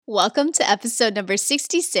Welcome to episode number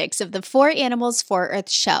 66 of the For Animals for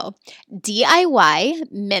Earth show.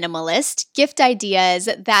 DIY minimalist gift ideas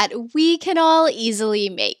that we can all easily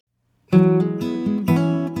make.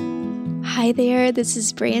 Hi there, this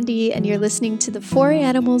is Brandy, and you're listening to the For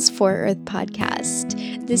Animals for Earth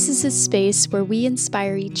podcast. This is a space where we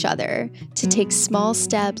inspire each other to take small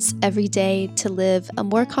steps every day to live a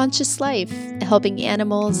more conscious life, helping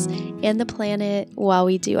animals and the planet while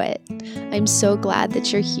we do it. I'm so glad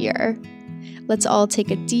that you're here. Let's all take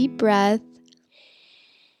a deep breath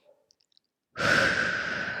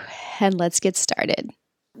and let's get started.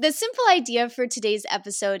 The simple idea for today's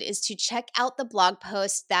episode is to check out the blog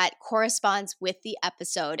post that corresponds with the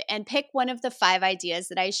episode and pick one of the 5 ideas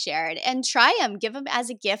that I shared and try them. Give them as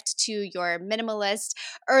a gift to your minimalist,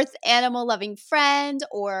 earth animal loving friend,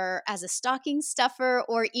 or as a stocking stuffer,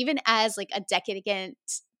 or even as like a decadent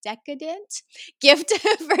gift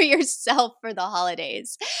for yourself for the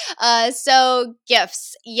holidays. So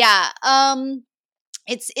gifts. Yeah.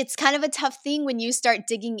 It's kind of a tough thing when you start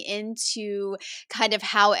digging into kind of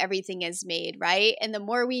how everything is made, right? And the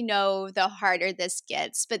more we know, the harder this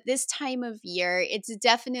gets. But this time of year, it's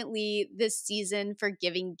definitely the season for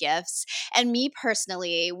giving gifts. And me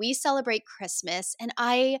personally, we celebrate Christmas, and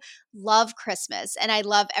I love Christmas and I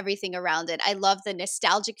love everything around it. I love the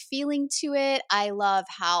nostalgic feeling to it. I love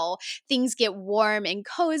how things get warm and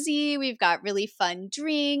cozy. We've got really fun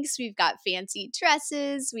drinks. We've got fancy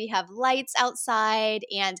dresses. We have lights outside.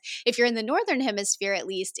 And if you're in the northern hemisphere, at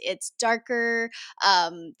least, it's darker.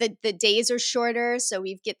 The days are shorter, so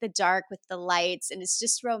we get the dark with the lights, and it's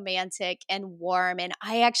just romantic and warm. And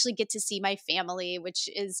I actually get to see my family, which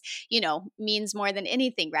is, means more than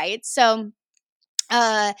anything, right? So,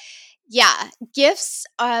 uh, yeah, gifts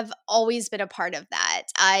have always been a part of that.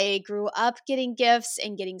 I grew up getting gifts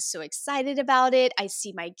and getting so excited about it. I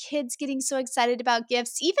see my kids getting so excited about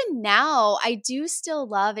gifts. Even now, I do still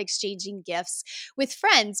love exchanging gifts with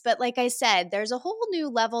friends. But like I said, there's a whole new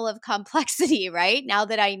level of complexity, right? Now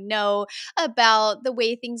that I know about the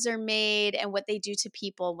way things are made and what they do to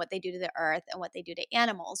people and what they do to the earth and what they do to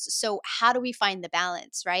animals. So, how do we find the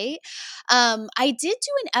balance, right? I did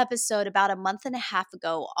do an episode about a month and a half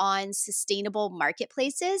ago on sustainable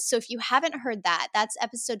marketplaces. So if you haven't heard that, that's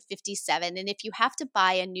episode 57. And if you have to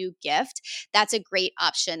buy a new gift, that's a great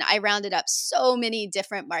option. I rounded up so many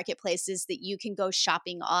different marketplaces that you can go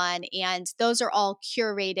shopping on, and those are all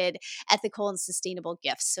curated, ethical, and sustainable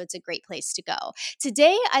gifts. So it's a great place to go.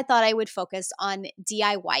 Today, I thought I would focus on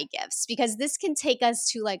DIY gifts because this can take us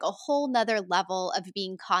to like a whole nother level of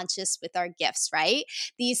being conscious with our gifts, right?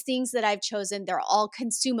 These things that I've chosen, they're all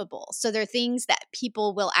consumable. So they're things that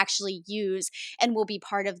people will actually use and will be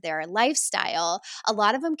part of their lifestyle. A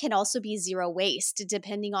lot of them can also be zero waste,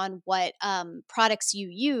 depending on what products you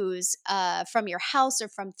use from your house or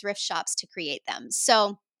from thrift shops to create them.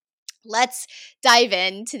 So let's dive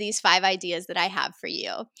into these 5 ideas that I have for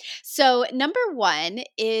you. So, number 1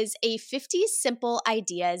 is a 50 simple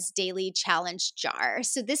ideas daily challenge jar.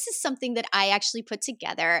 So, this is something that I actually put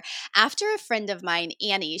together after a friend of mine,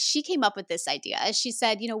 Annie, she came up with this idea. She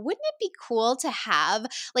said, wouldn't it be cool to have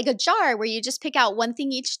like a jar where you just pick out one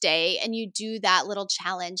thing each day and you do that little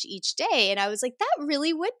challenge each day? And I was like, that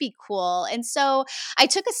really would be cool. And so I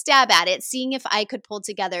took a stab at it, seeing if I could pull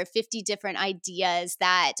together 50 different ideas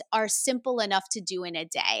that are simple enough to do in a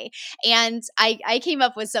day. And I came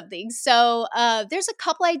up with something. So there's a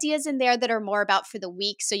couple ideas in there that are more about for the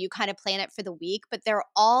week. So you kind of plan it for the week, but they're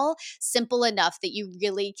all simple enough that you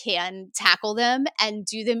really can tackle them and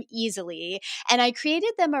do them easily. And I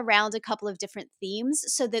created them around a couple of different themes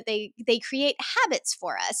so that they create habits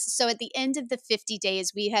for us. So at the end of the 50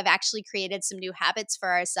 days, we have actually created some new habits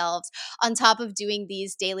for ourselves on top of doing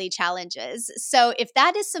these daily challenges. So if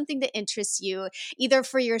that is something that interests you, either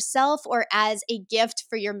for yourself or as a gift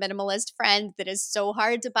for your minimalist friend that is so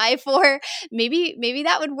hard to buy for, maybe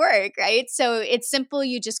that would work, right? So it's simple.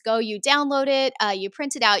 You just go, you download it, you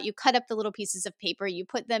print it out, you cut up the little pieces of paper, you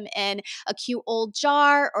put them in a cute old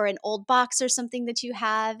jar or an old box or something that you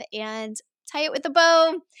have, and tie it with a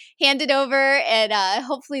bow, hand it over, and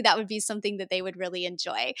hopefully that would be something that they would really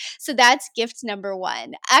enjoy. So that's gift number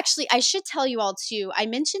 1. Actually, I should tell you all too, I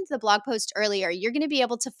mentioned the blog post earlier. You're going to be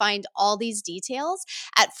able to find all these details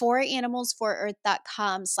at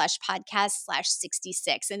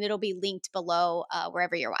foranimalsforearth.com/podcast/66, and it'll be linked below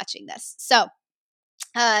wherever you're watching this. So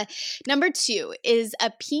Uh, Number two is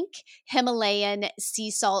a pink Himalayan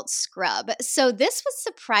sea salt scrub. So this was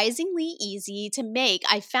surprisingly easy to make.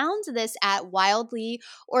 I found this at Wildly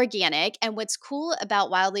Organic. And what's cool about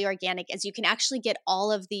Wildly Organic is you can actually get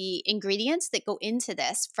all of the ingredients that go into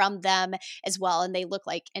this from them as well. And they look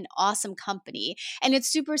like an awesome company. And it's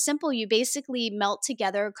super simple. You basically melt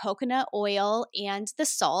together coconut oil and the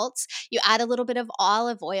salts. You add a little bit of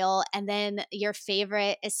olive oil and then your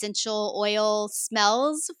favorite essential oil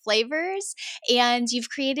smells, flavors, and you've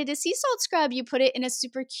created a sea salt scrub. You put it in a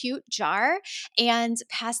super cute jar and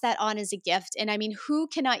pass that on as a gift. And I mean, who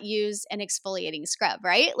cannot use an exfoliating scrub,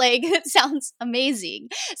 right? Like, it sounds amazing.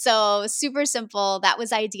 So, super simple. That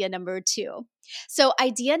was idea number two. So,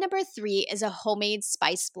 idea number three is a homemade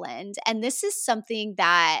spice blend. And this is something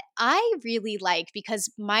that I really like because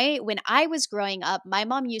when I was growing up, my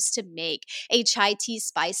mom used to make a chai tea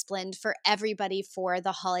spice blend for everybody for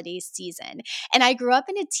the holiday season. And I grew up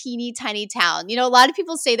in a teeny tiny town. You know, a lot of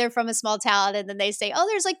people say they're from a small town and then they say, oh,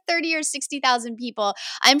 there's like 30 or 60,000 people.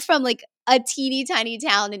 I'm from like a teeny tiny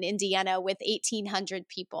town in Indiana with 1,800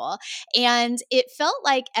 people. And it felt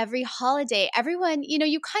like every holiday, everyone, you know,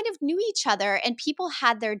 you kind of knew each other and people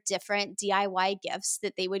had their different DIY gifts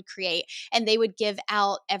that they would create and they would give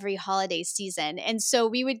out every holiday season. And so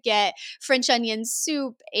we would get French onion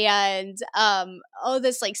soup and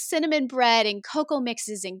this like cinnamon bread and cocoa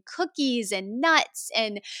mixes and cookies and nuts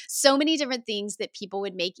and so many different things that people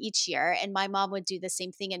would make each year. And my mom would do the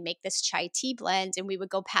same thing and make this chai tea blend and we would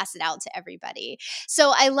go pass it out to everybody.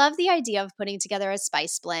 So I love the idea of putting together a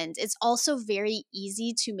spice blend. It's also very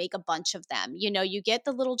easy to make a bunch of them. You know, you get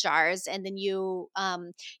the little jars and then you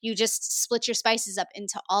just split your spices up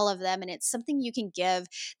into all of them, and it's something you can give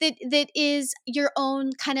that is your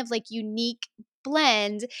own kind of like unique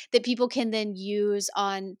blend that people can then use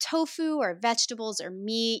on tofu or vegetables or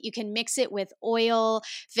meat. You can mix it with oil,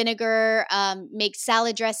 vinegar, make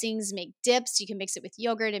salad dressings, make dips. You can mix it with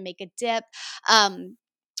yogurt and make a dip.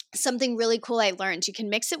 Something really cool I learned. You can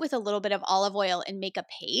mix it with a little bit of olive oil and make a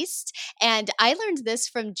paste. And I learned this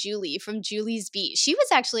from Julie, from Julie's Beat. She was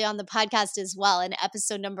actually on the podcast as well in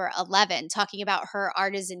episode number 11, talking about her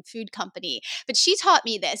artisan food company. But she taught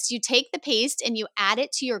me this. You take the paste and you add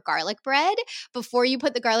it to your garlic bread before you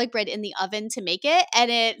put the garlic bread in the oven to make it.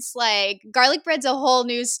 And it's like, garlic bread's a whole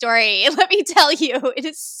new story. Let me tell you, it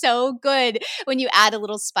is so good when you add a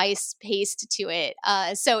little spice paste to it.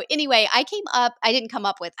 So anyway, I didn't come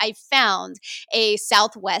up with, I found a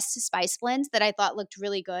Southwest spice blend that I thought looked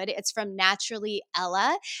really good. It's from Naturally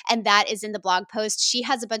Ella, and that is in the blog post. She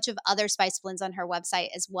has a bunch of other spice blends on her website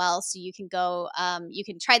as well. So you can go, you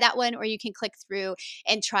can try that one, or you can click through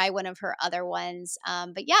and try one of her other ones.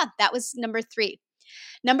 But yeah, that was number three.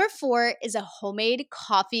 Number four is a homemade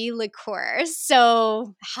coffee liqueur.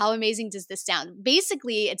 So, how amazing does this sound?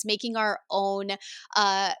 Basically, it's making our own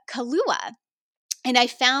Kahlua. And I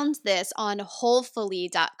found this on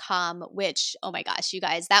wholefully.com, which, oh my gosh, you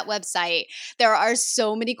guys, that website, there are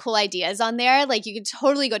so many cool ideas on there. Like, you could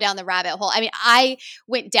totally go down the rabbit hole. I mean, I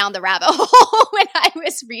went down the rabbit hole when I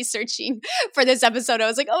was researching for this episode. I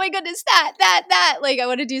was like, oh my goodness, that. Like, I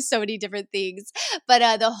want to do so many different things.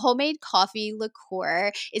 But the homemade coffee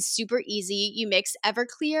liqueur is super easy. You mix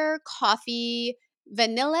Everclear coffee,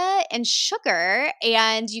 vanilla, and sugar,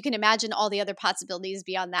 and you can imagine all the other possibilities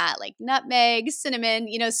beyond that, like nutmeg, cinnamon,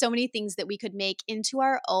 you know, so many things that we could make into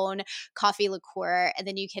our own coffee liqueur. And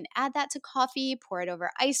then you can add that to coffee, pour it over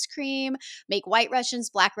ice cream, make white Russians,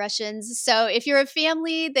 black Russians. So if you're a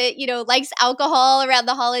family that, you know, likes alcohol around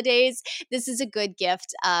the holidays, this is a good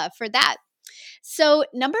gift for that. So,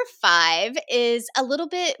 number five is a little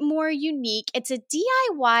bit more unique. It's a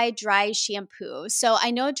DIY dry shampoo. So, I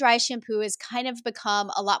know dry shampoo has kind of become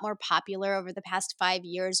a lot more popular over the past 5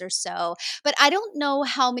 years or so, but I don't know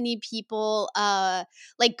how many people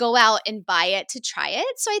like go out and buy it to try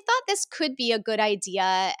it. So, I thought this could be a good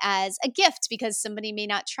idea as a gift because somebody may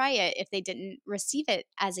not try it if they didn't receive it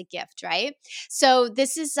as a gift, right? So,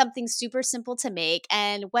 this is something super simple to make.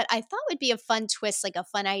 And what I thought would be a fun twist, like a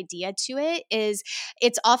fun idea to it, is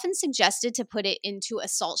it's often suggested to put it into a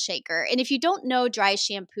salt shaker. And if you don't know dry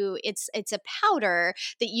shampoo, it's a powder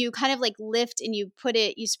that you kind of like lift and you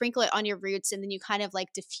sprinkle it on your roots and then you kind of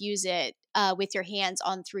like diffuse it with your hands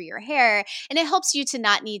on through your hair, and it helps you to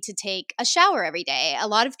not need to take a shower every day. A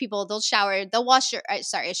lot of people, they'll wash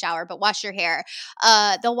a shower, but wash your hair.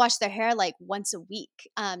 They'll wash their hair like once a week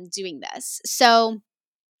doing this. So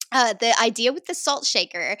The idea with the salt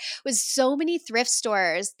shaker was so many thrift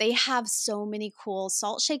stores. They have so many cool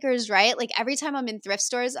salt shakers, right? Like every time I'm in thrift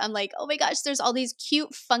stores, I'm like, oh my gosh, there's all these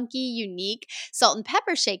cute, funky, unique salt and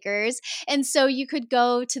pepper shakers. And so you could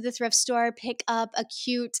go to the thrift store, pick up a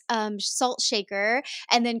cute salt shaker,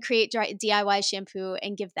 and then create DIY shampoo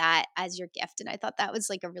and give that as your gift. And I thought that was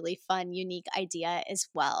like a really fun, unique idea as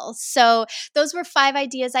well. So those were 5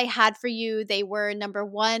 ideas I had for you. They were, number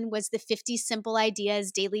 1 was the 50 Simple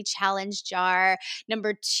Ideas Daily Challenge jar.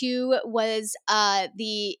 Number 2 was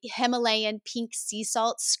the Himalayan pink sea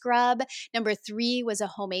salt scrub. Number 3 was a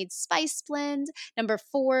homemade spice blend. Number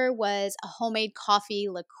 4 was a homemade coffee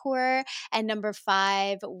liqueur. And number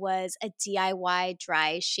 5 was a DIY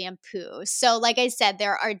dry shampoo. So like I said,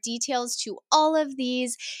 there are details to all of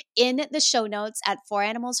these in the show notes at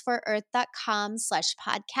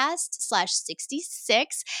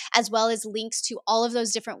 4animalsforearth.com/podcast/66, as well as links to all of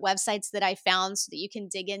those different websites that I found so that you can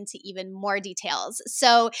dig into even more details.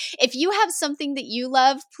 So if you have something that you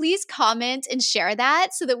love, please comment and share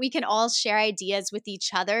that so that we can all share ideas with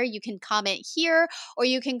each other. You can comment here or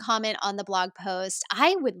you can comment on the blog post.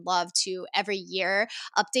 I would love to every year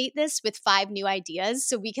update this with 5 new ideas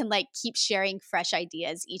so we can like keep sharing fresh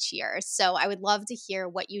ideas each year. So I would love to hear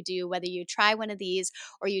what you do, whether you try one of these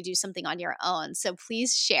or you do something on your own. So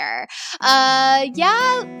please share.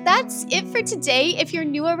 Yeah, that's it for today. If you're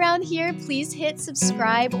new around here, please hit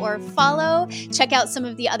subscribe or follow. Check out some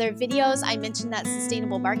of the other videos. I mentioned that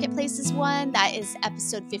Sustainable Marketplaces one. That is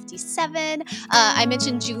episode 57. I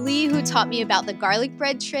mentioned Julie, who taught me about the garlic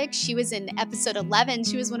bread trick. She was in episode 11.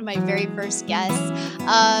 She was one of my very first guests.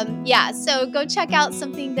 Yeah, so go check out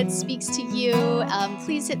something that speaks to you.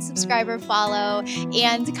 Please hit subscribe or follow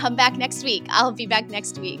and come back next week. I'll be back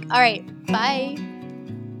next week. All right, bye.